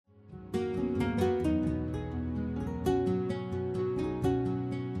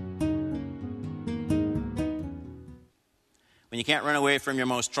When you can't run away from your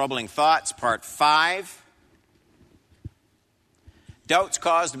most troubling thoughts, part 5. Doubts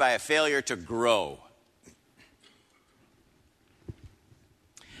caused by a failure to grow.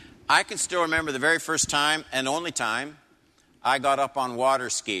 I can still remember the very first time and only time I got up on water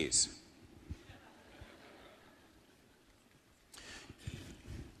skis.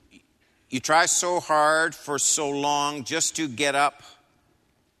 You try so hard for so long just to get up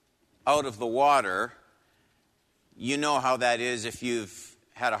out of the water. You know how that is if you've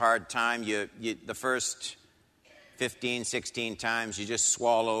had a hard time. The first 15, 16 times, you just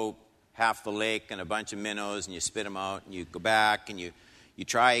swallow half the lake and a bunch of minnows, and you spit them out, and you go back, and you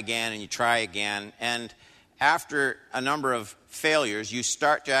try again, and you try again. And after a number of failures, you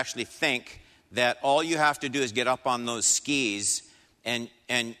start to actually think that all you have to do is get up on those skis, and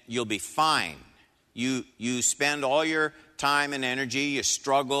you'll be fine. You spend all your time and energy, you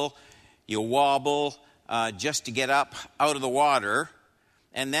struggle, you wobble, just to get up out of the water.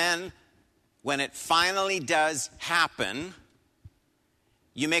 And then when it finally does happen,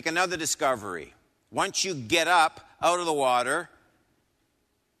 you make another discovery. Once you get up out of the water,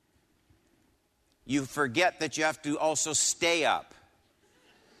 you forget that you have to also stay up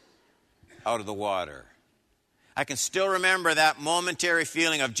out of the water. I can still remember that momentary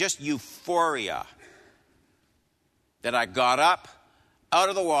feeling of just euphoria that I got up out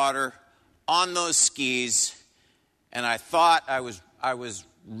of the water on those skis, and I thought I was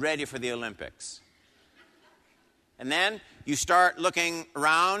ready for the Olympics. And then you start looking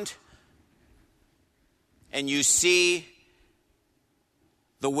around, and you see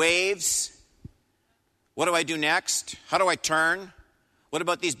the waves. What do I do next? How do I turn? What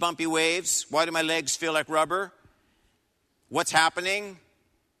about these bumpy waves? Why do my legs feel like rubber? What's happening?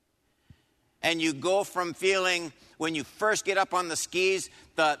 And you go from feeling, when you first get up on the skis,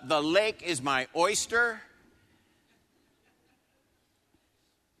 the lake is my oyster,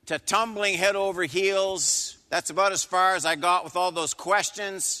 to tumbling head over heels. That's about as far as I got with all those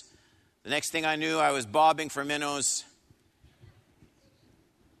questions. The next thing I knew, I was bobbing for minnows.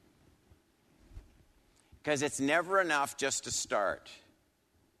 Because it's never enough just to start.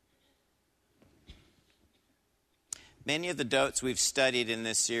 Many of the doubts we've studied in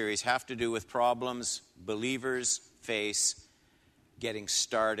this series have to do with problems believers face getting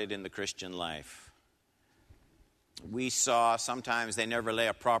started in the Christian life. We saw sometimes they never lay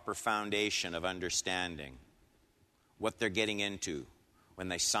a proper foundation of understanding what they're getting into when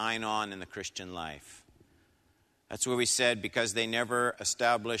they sign on in the Christian life. That's where we said because they never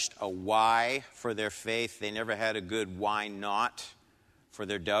established a why for their faith, they never had a good why not for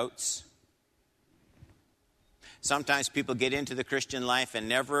their doubts. Sometimes people get into the Christian life and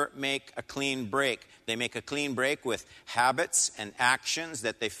never make a clean break. They make a clean break with habits and actions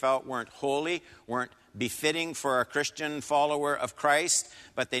that they felt weren't holy, weren't befitting for a Christian follower of Christ,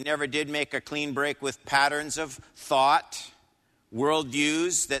 but they never did make a clean break with patterns of thought,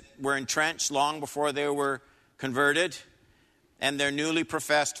 worldviews that were entrenched long before they were converted. And their newly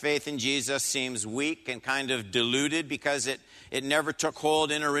professed faith in Jesus seems weak and kind of diluted because it never took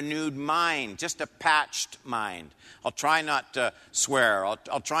hold in a renewed mind, just a patched mind. I'll try not to swear.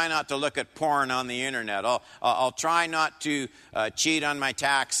 I'll try not to look at porn on the internet. I'll try not to cheat on my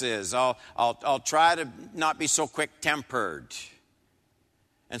taxes. I'll try to not be so quick-tempered.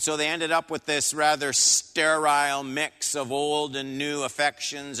 And so they ended up with this rather sterile mix of old and new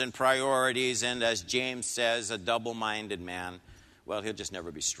affections and priorities. And as James says, a double-minded man, well, he'll just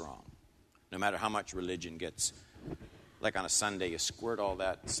never be strong. No matter how much religion gets, like on a Sunday, you squirt all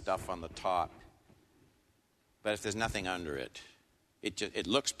that stuff on the top. But if there's nothing under it, it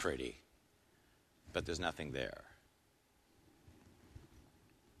looks pretty, but there's nothing there.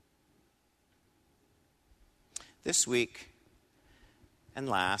 This week and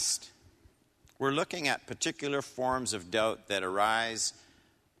last, we're looking at particular forms of doubt that arise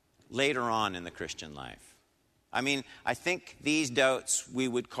later on in the Christian life. I mean, I think these doubts we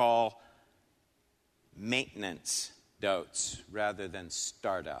would call maintenance doubts rather than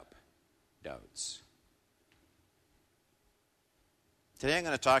startup doubts. Today I'm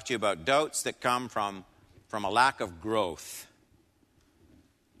going to talk to you about doubts that come from a lack of growth.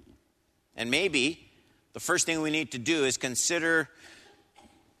 And maybe the first thing we need to do is consider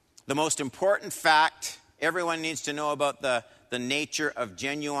the most important fact everyone needs to know about the nature of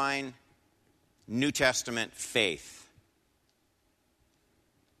genuine New Testament faith.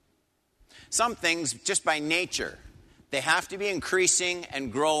 Some things, just by nature, they have to be increasing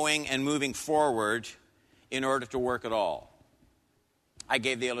and growing and moving forward in order to work at all. I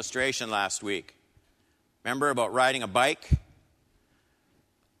gave the illustration last week. Remember about riding a bike?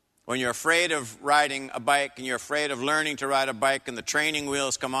 When you're afraid of riding a bike and you're afraid of learning to ride a bike and the training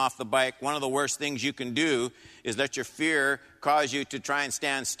wheels come off the bike, one of the worst things you can do is let your fear cause you to try and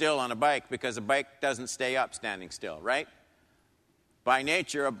stand still on a bike, because a bike doesn't stay up standing still, right? By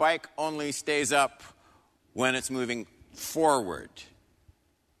nature, a bike only stays up when it's moving forward.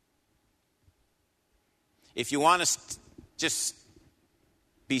 If you want to just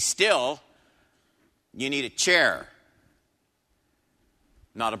be still, you need a chair,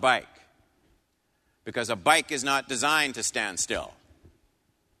 not a bike. Because a bike is not designed to stand still.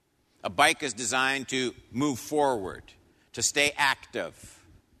 A bike is designed to move forward, to stay active.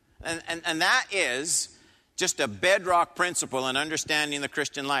 And that is just a bedrock principle in understanding the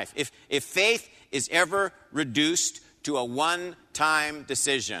Christian life. If faith is ever reduced to a one-time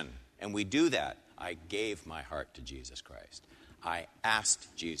decision, and we do that, I gave my heart to Jesus Christ. I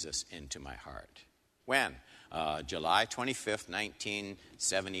asked Jesus into my heart. When? July 25th,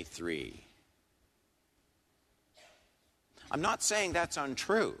 1973. I'm not saying that's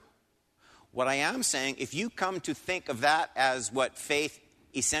untrue. What I am saying, if you come to think of that as what faith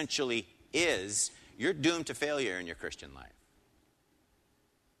essentially is, you're doomed to failure in your Christian life.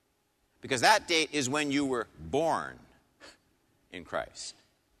 Because that date is when you were born in Christ.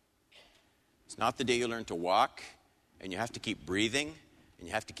 It's not the day you learn to walk, and you have to keep breathing, and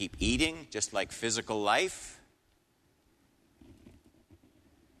you have to keep eating, just like physical life.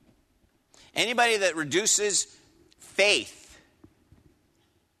 Anybody that reduces faith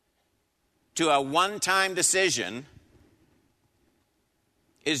to a one-time decision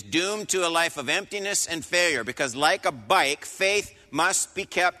is doomed to a life of emptiness and failure, because like a bike, faith must be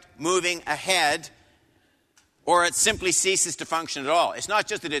kept moving ahead or it simply ceases to function at all. It's not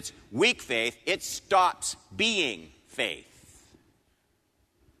just that it's weak faith, it stops being faith.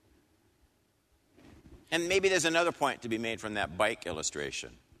 And maybe there's another point to be made from that bike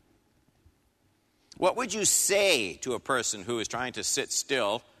illustration. What would you say to a person who is trying to sit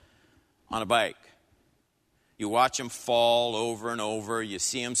still on a bike? You watch him fall over and over. You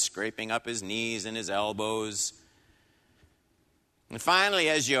see him scraping up his knees and his elbows. And finally,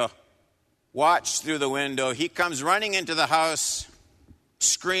 as you watch through the window, he comes running into the house,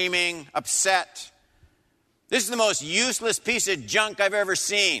 screaming, upset. This is the most useless piece of junk I've ever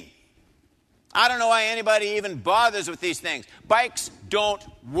seen. I don't know why anybody even bothers with these things. Bikes don't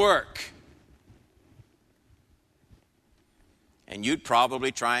work. And you'd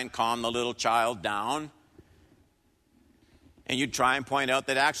probably try and calm the little child down. And you'd try and point out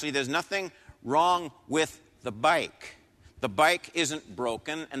that actually there's nothing wrong with the bike. The bike isn't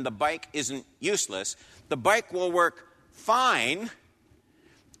broken and the bike isn't useless. The bike will work fine,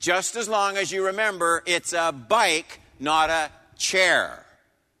 just as long as you remember it's a bike, not a chair.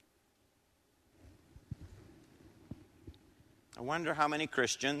 I wonder how many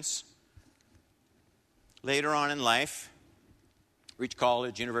Christians later on in life reach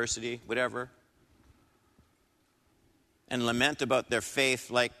college, university, whatever, and lament about their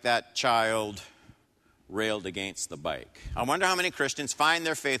faith like that child railed against the bike. I wonder how many Christians find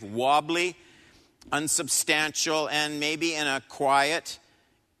their faith wobbly, unsubstantial, and maybe in a quiet,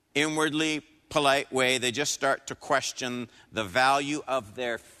 inwardly polite way, they just start to question the value of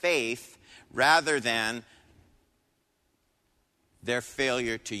their faith rather than their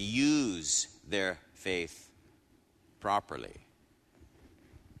failure to use their faith properly.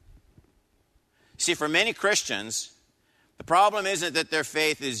 See, for many Christians, the problem isn't that their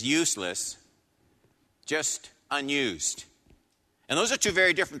faith is useless, just unused. And those are two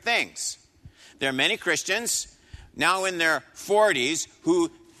very different things. There are many Christians now in their 40s who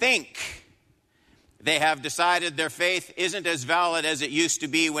think they have decided their faith isn't as valid as it used to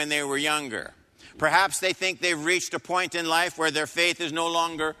be when they were younger. Perhaps they think they've reached a point in life where their faith is no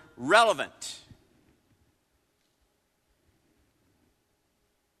longer relevant.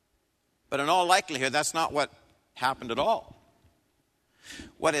 But in all likelihood, that's not what happened at all.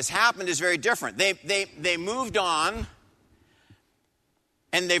 What has happened is very different. They moved on,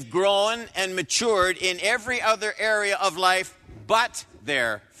 and they've grown and matured in every other area of life but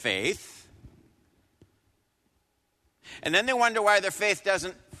their faith. And then they wonder why their faith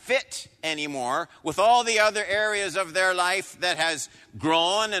doesn't fit anymore with all the other areas of their life that has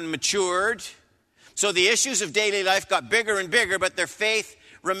grown and matured. So the issues of daily life got bigger and bigger, but their faith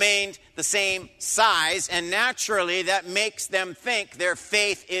remained the same size, and naturally that makes them think their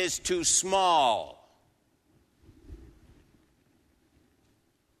faith is too small.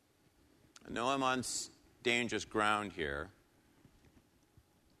 I know I'm on dangerous ground here.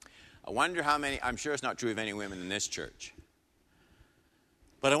 I wonder how many, I'm sure it's not true of any women in this church,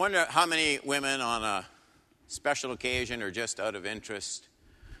 but I wonder how many women on a special occasion or just out of interest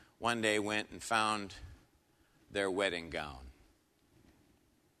one day went and found their wedding gown.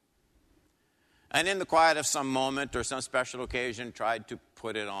 And in the quiet of some moment or some special occasion, tried to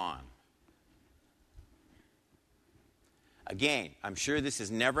put it on. Again, I'm sure this has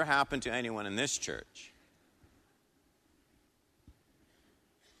never happened to anyone in this church.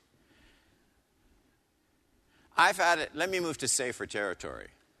 I've had it, let me move to safer territory.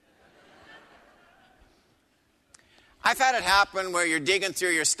 I've had it happen where you're digging through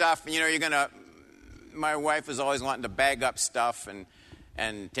your stuff and my wife is always wanting to bag up stuff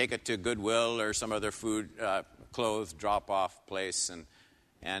and take it to Goodwill or some other food, clothes drop-off place.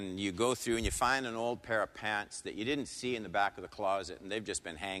 And you go through and you find an old pair of pants that you didn't see in the back of the closet, and they've just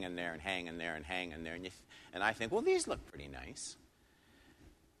been hanging there and hanging there and hanging there. And I think, well, these look pretty nice.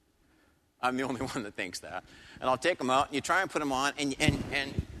 I'm the only one that thinks that. And I'll take them out, and you try and put them on, and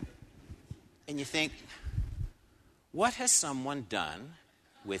you think, what has someone done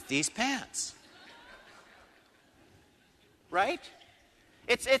with these pants? Right?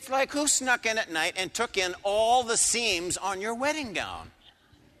 It's like who snuck in at night and took in all the seams on your wedding gown?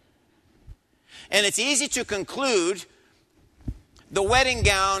 And it's easy to conclude the wedding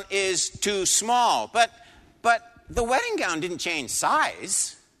gown is too small. But the wedding gown didn't change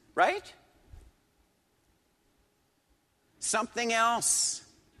size, right? Something else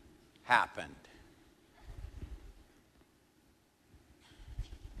happened.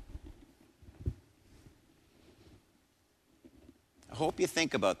 I hope you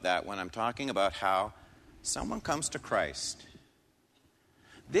think about that when I'm talking about how someone comes to Christ.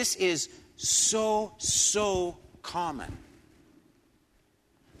 This is so common.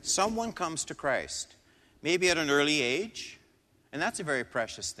 Someone comes to Christ, maybe at an early age, and that's a very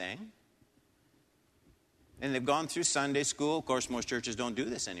precious thing. And they've gone through Sunday school. Of course, most churches don't do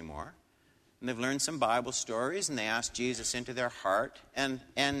this anymore. And they've learned some Bible stories, and they ask Jesus into their heart.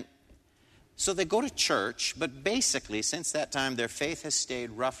 And so they go to church, but basically, since that time, their faith has stayed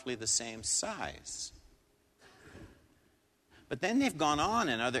roughly the same size. But then they've gone on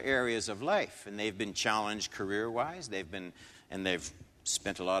in other areas of life, and they've been challenged career-wise. They've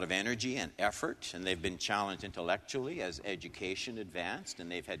spent a lot of energy and effort, and they've been challenged intellectually as education advanced,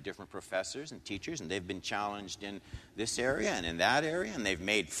 and they've had different professors and teachers, and they've been challenged in this area and in that area, and they've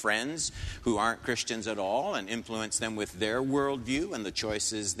made friends who aren't Christians at all and influenced them with their worldview and the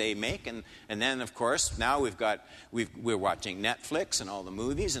choices they make. And then, of course, now we're watching Netflix and all the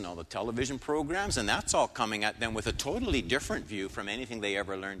movies and all the television programs, and that's all coming at them with a totally different view from anything they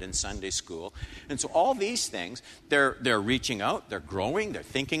ever learned in Sunday school. And so all these things, they're reaching out, they're growing, they're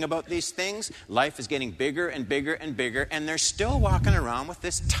thinking about these things. Life is getting bigger and bigger and bigger, and they're still walking around with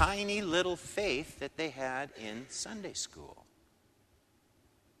this tiny little faith that they had in Sunday school.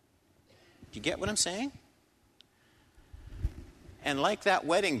 Do you get what I'm saying? And like that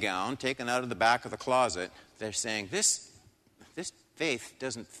wedding gown taken out of the back of the closet, they're saying, this faith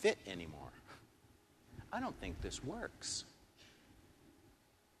doesn't fit anymore. I don't think this works.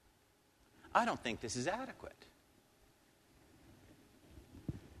 I don't think this is adequate.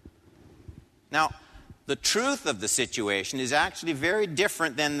 Now, the truth of the situation is actually very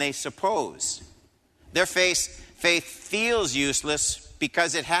different than they suppose. Their faith feels useless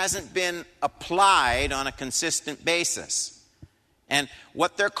because it hasn't been applied on a consistent basis. And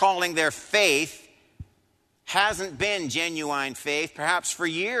what they're calling their faith hasn't been genuine faith, perhaps for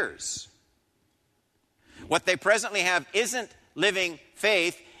years. What they presently have isn't living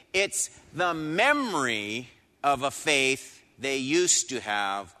faith, it's the memory of a faith they used to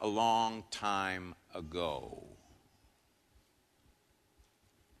have a long time ago.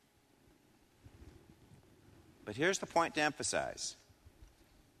 But here's the point to emphasize.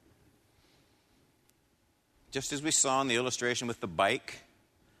 Just as we saw in the illustration with the bike,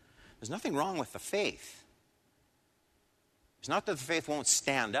 there's nothing wrong with the faith. It's not that the faith won't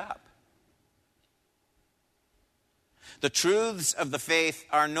stand up. The truths of the faith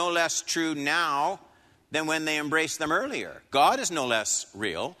are no less true now than when they embraced them earlier. God is no less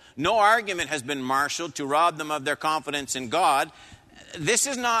real. No argument has been marshaled to rob them of their confidence in God. This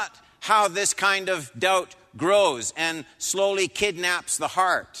is not how this kind of doubt grows and slowly kidnaps the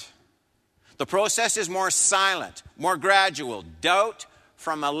heart. The process is more silent, more gradual. Doubt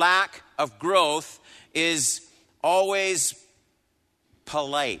from a lack of growth is always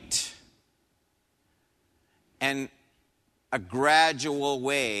polite and a gradual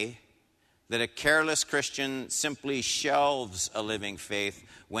way that a careless Christian simply shelves a living faith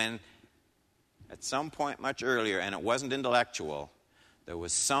when at some point much earlier, and it wasn't intellectual, there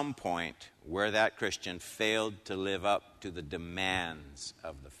was some point where that Christian failed to live up to the demands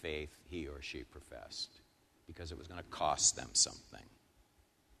of the faith he or she professed because it was going to cost them something.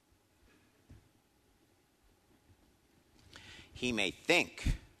 he may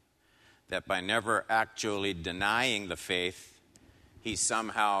think that by never actually denying the faith, he's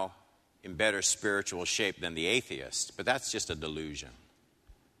somehow in better spiritual shape than the atheist. But that's just a delusion.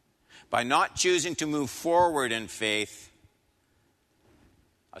 By not choosing to move forward in faith,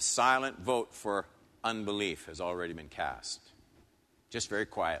 a silent vote for unbelief has already been cast. Just very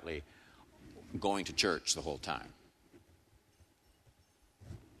quietly going to church the whole time.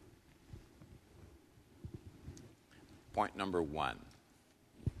 Point number 1.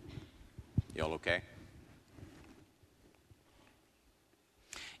 You all okay?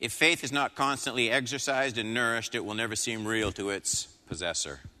 If faith is not constantly exercised and nourished, it will never seem real to its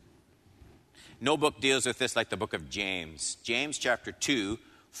possessor. No book deals with this like the book of James. James chapter 2,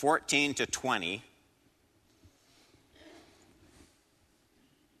 14 to 20.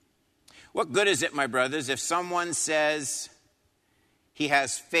 What good is it, my brothers, if someone says he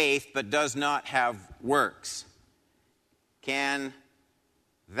has faith but does not have works? Can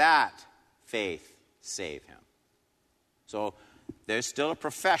that faith save him? So there's still a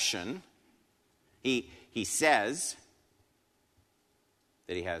profession. He says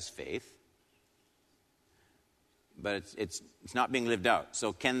that he has faith, but it's not being lived out.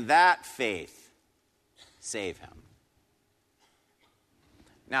 So can that faith save him?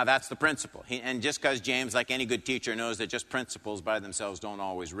 Now, that's the principle. And just because James, like any good teacher, knows that just principles by themselves don't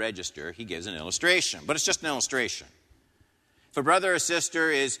always register, he gives an illustration. But it's just an illustration. If a brother or sister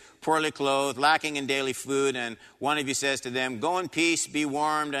is poorly clothed, lacking in daily food, and one of you says to them, "Go in peace, be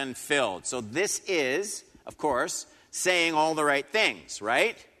warmed and filled." So this is, of course, saying all the right things,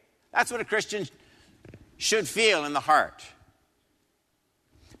 right? That's what a Christian should feel in the heart.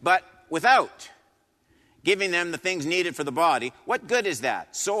 But without giving them the things needed for the body, what good is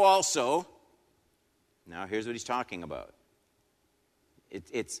that? So also, now here's what he's talking about.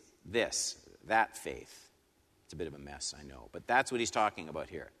 It's that faith. It's a bit of a mess, I know, but that's what he's talking about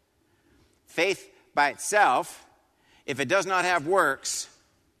here. Faith by itself, if it does not have works,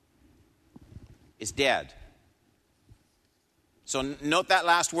 is dead. So note that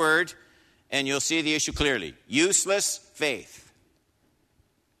last word, and you'll see the issue clearly. Useless faith.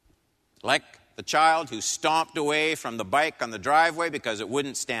 Like the child who stomped away from the bike on the driveway because it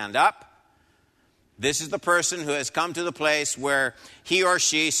wouldn't stand up. This is the person who has come to the place where he or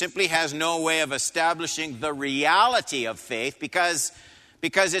she simply has no way of establishing the reality of faith because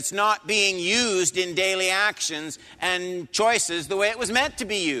it's not being used in daily actions and choices the way it was meant to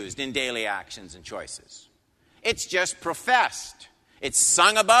be used in daily actions and choices. It's just professed. It's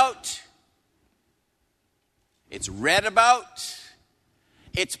sung about. It's read about.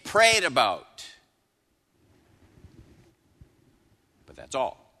 It's prayed about. But that's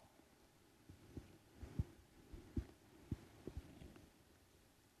all.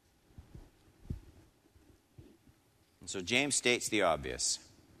 So James states the obvious.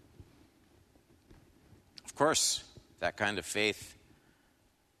 Of course, that kind of faith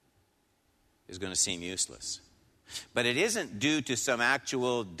is going to seem useless. But it isn't due to some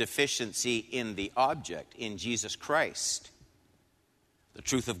actual deficiency in the object, in Jesus Christ, the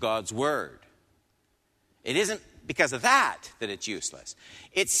truth of God's Word. It isn't because of that it's useless.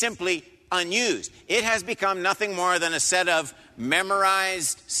 It's simply unused. It has become nothing more than a set of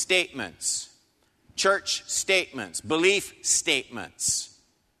memorized statements. Church statements, belief statements.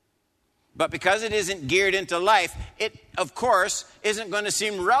 But because it isn't geared into life, it, of course, isn't going to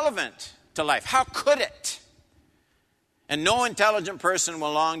seem relevant to life. How could it? And no intelligent person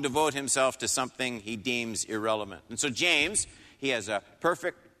will long devote himself to something he deems irrelevant. And so James, he has a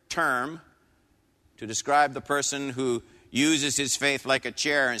perfect term to describe the person who uses his faith like a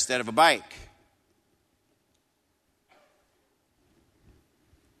chair instead of a bike.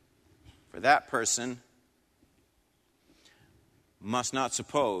 For that person must not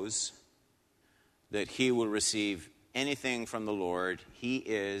suppose that he will receive anything from the Lord. He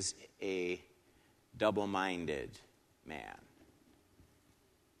is a double-minded man.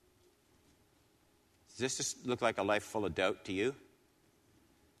 Does this just look like a life full of doubt to you?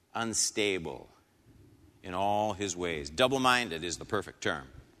 Unstable in all his ways. Double-minded is the perfect term.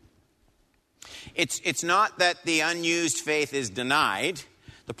 It's not that the unused faith is denied.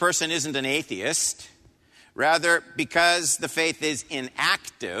 The person isn't an atheist. Rather, because the faith is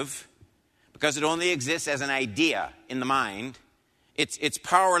inactive, because it only exists as an idea in the mind, it's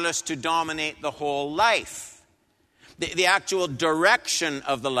powerless to dominate the whole life. The actual direction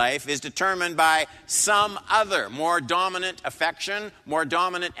of the life is determined by some other, more dominant affection, more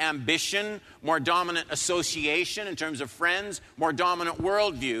dominant ambition, more dominant association in terms of friends, more dominant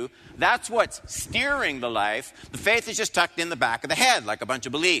worldview. That's what's steering the life. The faith is just tucked in the back of the head like a bunch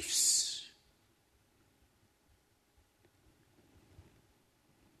of beliefs.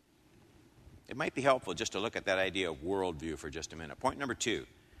 it might be helpful just to look at that idea of worldview for just a minute. Point number 2.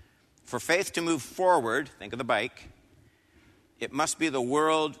 For faith to move forward, think of the bike, it must be the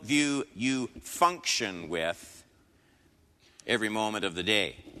worldview you function with every moment of the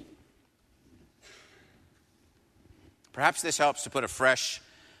day. Perhaps this helps to put a fresh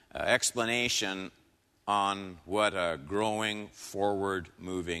explanation on what a growing,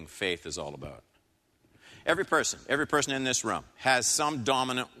 forward-moving faith is all about. Every person in this room has some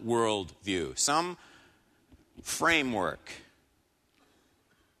dominant worldview, some framework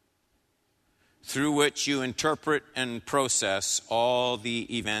through which you interpret and process all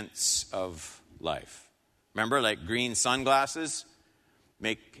the events of life. Remember, like green sunglasses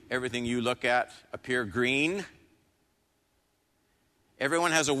make everything you look at appear green.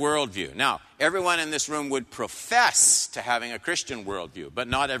 Everyone has a worldview. Now, everyone in this room would profess to having a Christian worldview, but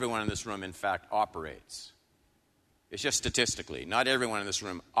not everyone in this room, in fact, operates. It's just statistically, not everyone in this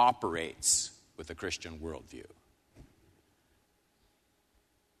room operates with a Christian worldview.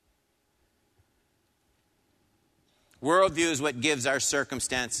 Worldview is what gives our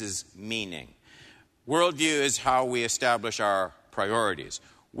circumstances meaning. Worldview is how we establish our priorities.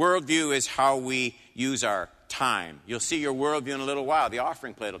 Worldview is how we use our time. You'll see your worldview in a little while. The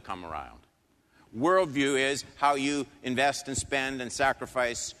offering plate will come around. Worldview is how you invest and spend and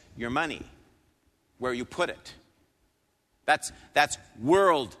sacrifice your money, where you put it. That's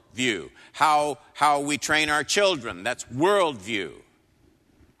worldview. How we train our children, that's worldview.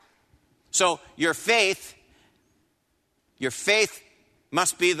 So your faith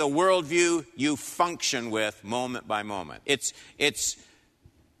must be the worldview you function with moment by moment. It's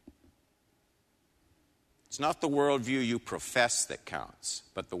not the worldview you profess that counts,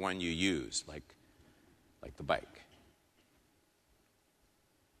 but the one you use, like the bike.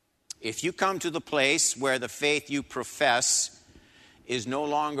 If you come to the place where the faith you profess is no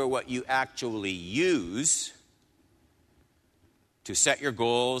longer what you actually use to set your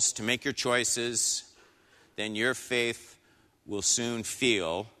goals, to make your choices, then your faith will soon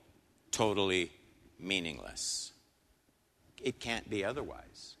feel totally meaningless. It can't be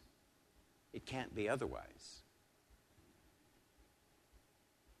otherwise. It can't be otherwise.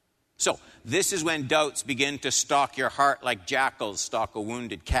 So, this is when doubts begin to stalk your heart like jackals stalk a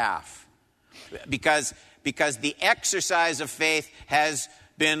wounded calf. Because the exercise of faith has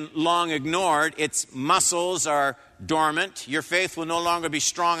been long ignored. Its muscles are dormant. Your faith will no longer be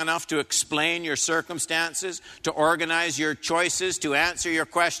strong enough to explain your circumstances, to organize your choices, to answer your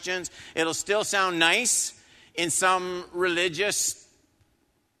questions. It'll still sound nice in some religious,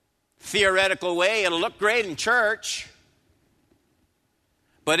 theoretical way. It'll look great in church.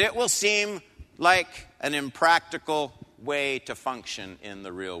 But it will seem like an impractical way to function in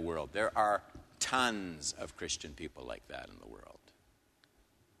the real world. There are tons of Christian people like that in the world.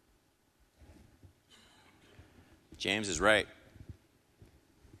 James is right.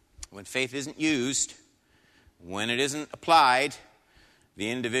 When faith isn't used, when it isn't applied,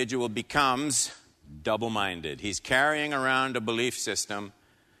 the individual becomes double-minded. He's carrying around a belief system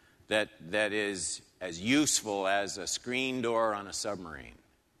that is as useful as a screen door on a submarine.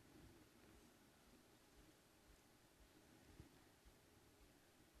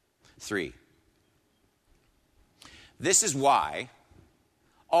 Three, this is why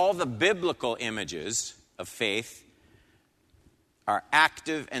all the biblical images of faith are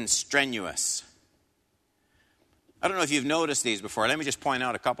active and strenuous. I don't know if you've noticed these before. Let me just point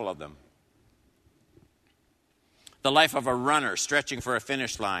out a couple of them. The life of a runner stretching for a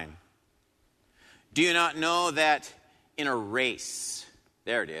finish line. Do you not know that in a race,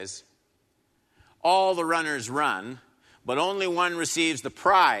 there it is, all the runners run, but only one receives the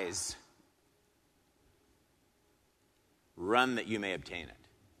prize? Run that you may obtain it.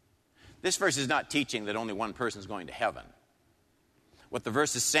 This verse is not teaching that only one person is going to heaven. What the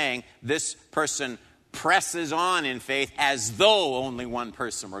verse is saying, this person presses on in faith as though only one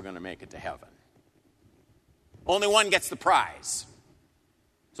person were going to make it to heaven. Only one gets the prize.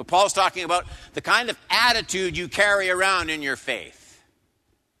 So Paul's talking about the kind of attitude you carry around in your faith.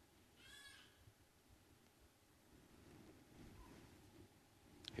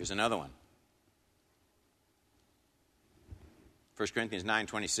 Here's another one. 1 Corinthians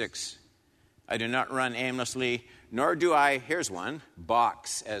 9:26. I do not run aimlessly, nor do I, here's one,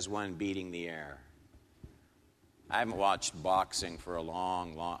 box as one beating the air. I haven't watched boxing for a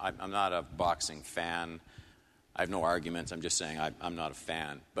long, I'm not a boxing fan. I have no arguments. I'm just saying I'm not a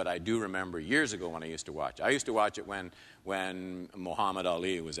fan. But I do remember years ago when I used to watch. I used to watch it when Muhammad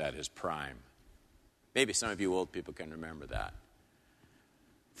Ali was at his prime. Maybe some of you old people can remember that.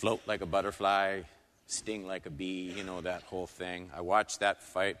 Float like a butterfly, sting like a bee, you know, that whole thing. I watched that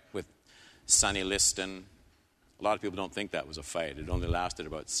fight with Sonny Liston. A lot of people don't think that was a fight. It only lasted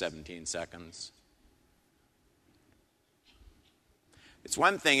about 17 seconds. It's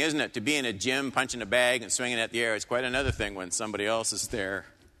one thing, isn't it, to be in a gym punching a bag and swinging at the air. It's quite another thing when somebody else is there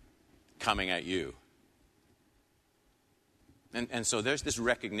coming at you. And so there's this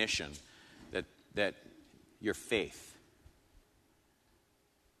recognition that your faith.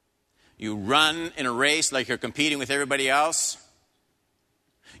 You run in a race like you're competing with everybody else.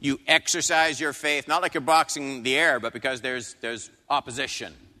 You exercise your faith, not like you're boxing the air, but because there's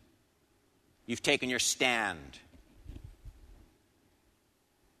opposition. You've taken your stand.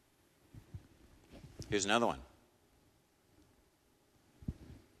 Here's another one.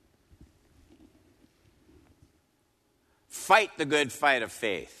 Fight the good fight of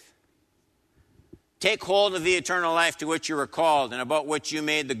faith. Take hold of the eternal life to which you were called and about which you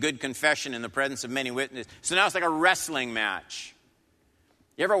made the good confession in the presence of many witnesses. So now it's like a wrestling match.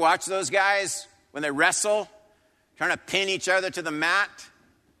 You ever watch those guys when they wrestle, trying to pin each other to the mat?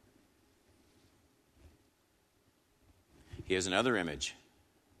 Here's another image.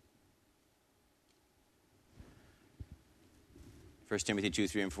 1 Timothy 2,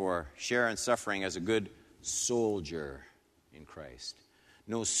 3, and 4. Share in suffering as a good soldier in Christ.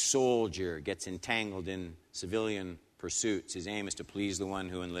 No soldier gets entangled in civilian pursuits. His aim is to please the one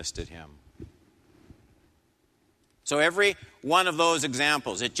who enlisted him. So every one of those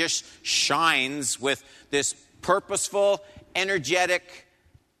examples, it just shines with this purposeful, energetic,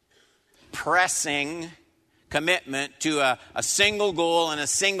 pressing commitment to a single goal and a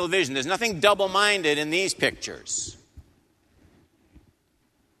single vision. There's nothing double-minded in these pictures.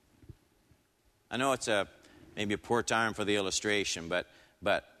 I know it's maybe a poor time for the illustration, but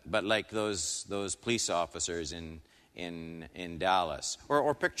like those police officers in Dallas,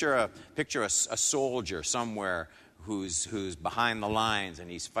 or picture a soldier somewhere who's behind the lines and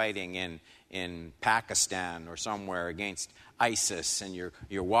he's fighting in Pakistan or somewhere against ISIS, and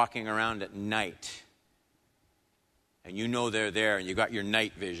you're walking around at night, and you know they're there, and you got your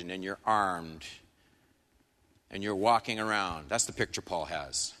night vision, and you're armed, and you're walking around. That's the picture Paul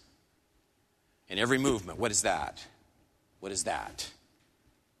has. In every movement, what is that? What is that?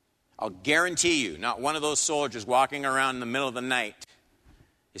 I'll guarantee you, not one of those soldiers walking around in the middle of the night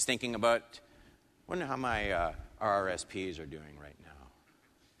is thinking about, I wonder how my RRSPs are doing right now.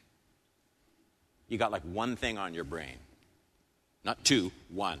 You got like one thing on your brain. Not two,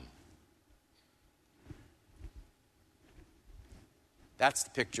 one. That's the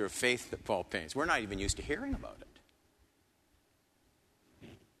picture of faith that Paul paints. We're not even used to hearing about it.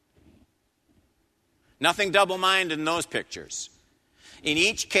 Nothing double-minded in those pictures. In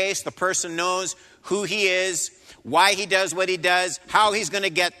each case, the person knows who he is, why he does what he does, how he's going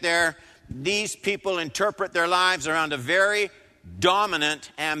to get there. These people interpret their lives around a very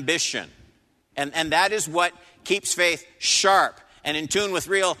dominant ambition. And that is what keeps faith sharp and in tune with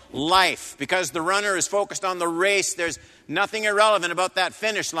real life. Because the runner is focused on the race, there's nothing irrelevant about that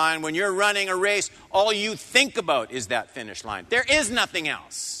finish line. When you're running a race, all you think about is that finish line. There is nothing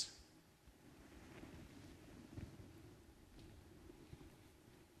else.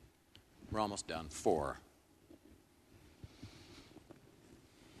 We're almost done. 4.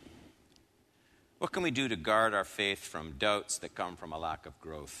 What can we do to guard our faith from doubts that come from a lack of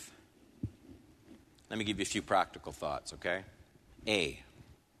growth? Let me give you a few practical thoughts, okay? A.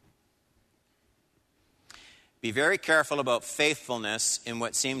 Be very careful about faithfulness in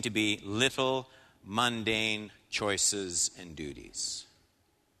what seem to be little, mundane choices and duties.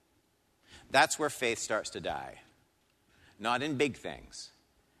 That's where faith starts to die. Not in big things.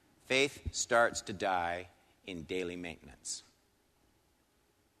 Faith starts to die in daily maintenance.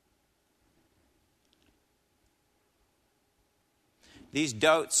 These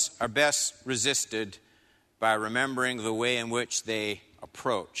doubts are best resisted by remembering the way in which they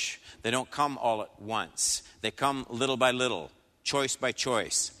approach. They don't come all at once. They come little by little, choice by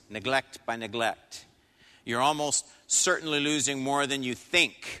choice, neglect by neglect. You're almost certainly losing more than you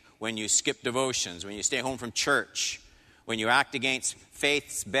think when you skip devotions, when you stay home from church, when you act against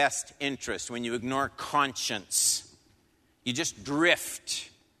faith's best interest, when you ignore conscience. You just drift.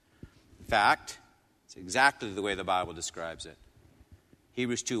 In fact, it's exactly the way the Bible describes it.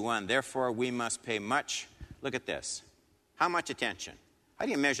 Hebrews 2:1, therefore we must pay much, look at this, how much attention? How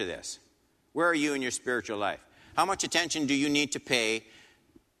do you measure this? Where are you in your spiritual life? How much attention do you need to pay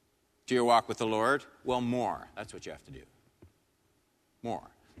to your walk with the Lord? Well, more. That's what you have to do. More.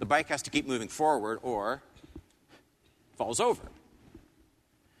 The bike has to keep moving forward or falls over.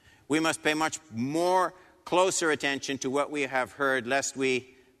 We must pay much more closer attention to what we have heard, lest we,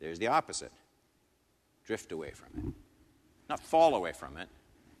 there's the opposite, drift away from it. Not fall away from it,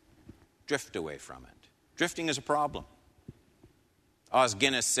 drift away from it. Drifting is a problem. Os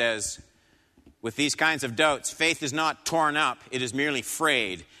Guinness says, with these kinds of doubts, faith is not torn up, it is merely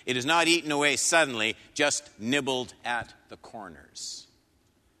frayed. It is not eaten away suddenly, just nibbled at the corners.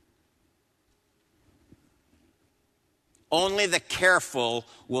 Only the careful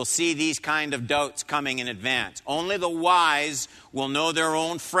will see these kind of doubts coming in advance. Only the wise will know their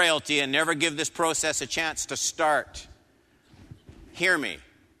own frailty and never give this process a chance to start. Hear me.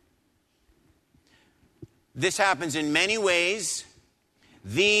 This happens in many ways.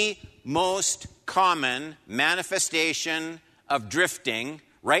 The most common manifestation of drifting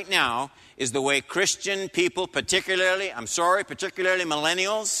right now is the way Christian people, particularly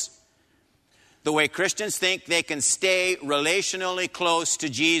millennials, the way Christians think they can stay relationally close to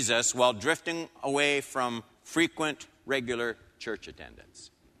Jesus while drifting away from frequent, regular church attendance.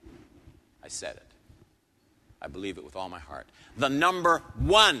 I said it. I believe it with all my heart. The number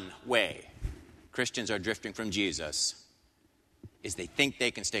one way Christians are drifting from Jesus is they think they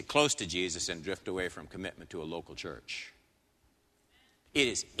can stay close to Jesus and drift away from commitment to a local church. It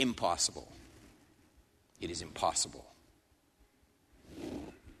is impossible. It is impossible.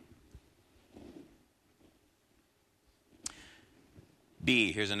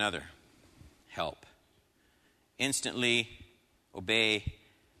 B, here's another help. Instantly obey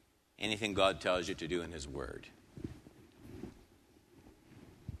anything God tells you to do in His Word.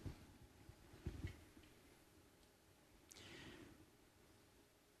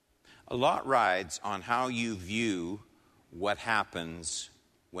 A lot rides on how you view what happens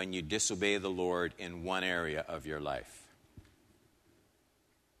when you disobey the Lord in one area of your life.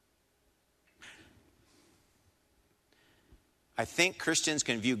 I think Christians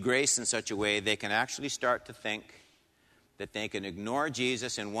can view grace in such a way they can actually start to think that they can ignore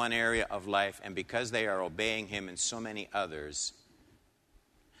Jesus in one area of life, and because they are obeying Him in so many others,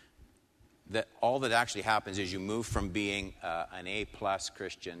 that all that actually happens is you move from being an A-plus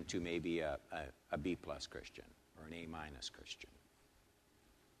Christian to maybe a B-plus Christian or an A-minus Christian.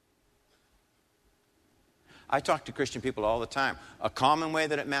 I talk to Christian people all the time. A common way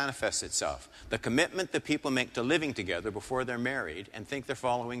that it manifests itself. The commitment that people make to living together before they're married and think they're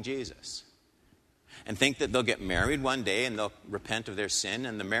following Jesus. And think that they'll get married one day and they'll repent of their sin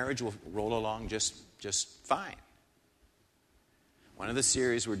and the marriage will roll along just fine. One of the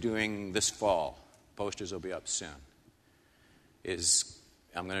series we're doing this fall, posters will be up soon, is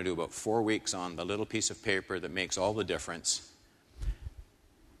I'm going to do about 4 weeks on the little piece of paper that makes all the difference.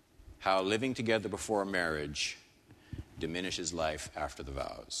 How living together before marriage diminishes life after the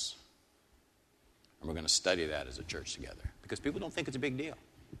vows. And we're going to study that as a church together. Because people don't think it's a big deal.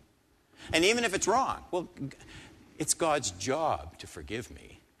 And even if it's wrong, well, it's God's job to forgive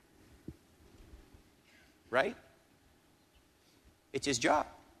me. Right? It's His job.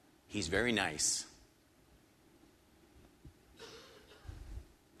 He's very nice.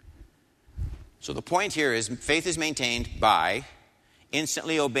 So the point here is faith is maintained by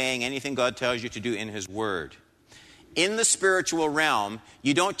instantly obeying anything God tells you to do in His Word. In the spiritual realm,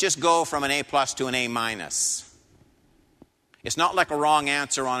 you don't just go from an A-plus to an A-minus. It's not like a wrong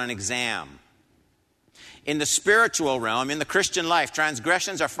answer on an exam. In the spiritual realm, in the Christian life,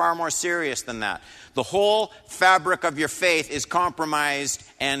 transgressions are far more serious than that. The whole fabric of your faith is compromised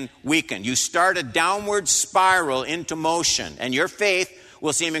and weakened. You start a downward spiral into motion, and your faith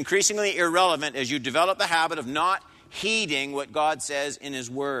will seem increasingly irrelevant as you develop the habit of not heeding what God says in His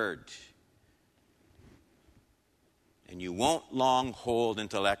Word. And you won't long hold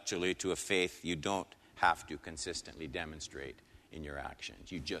intellectually to a faith you don't have to consistently demonstrate in your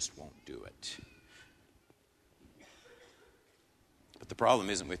actions. You just won't do it. But the problem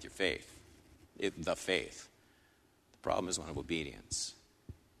isn't with your faith, the faith. The problem is one of obedience.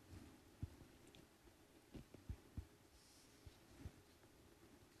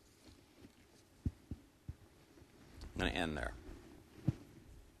 I'm going to end there.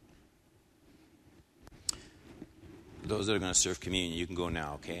 Those that are going to serve communion, you can go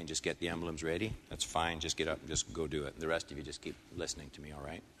now, okay, and just get the emblems ready. That's fine. Just get up and just go do it. The rest of you just keep listening to me, all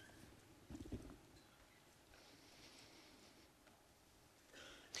right?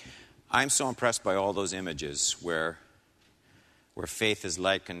 I'm so impressed by all those images where faith is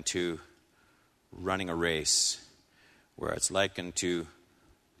likened to running a race, where it's likened to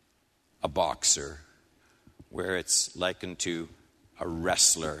a boxer, where it's likened to a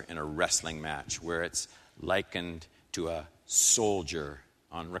wrestler in a wrestling match, where it's likened to a soldier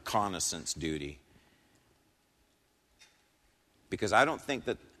on reconnaissance duty. Because I don't think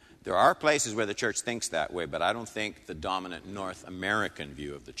that there are places where the church thinks that way, but I don't think the dominant North American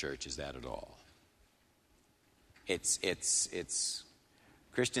view of the church is that at all. It's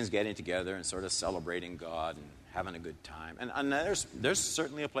Christians getting together and sort of celebrating God and having a good time. And there's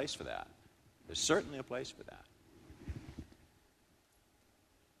certainly a place for that. There's certainly a place for that.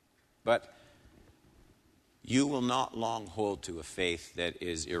 But you will not long hold to a faith that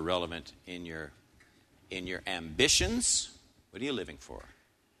is irrelevant in your ambitions. What are you living for?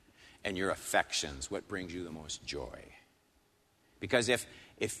 And your affections. What brings you the most joy? Because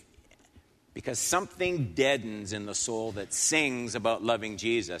because something deadens in the soul that sings about loving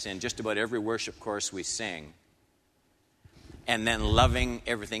Jesus in just about every worship course we sing, and then loving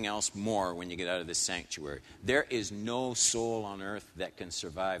everything else more when you get out of this sanctuary. There is no soul on earth that can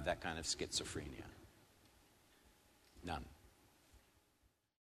survive that kind of schizophrenia. None.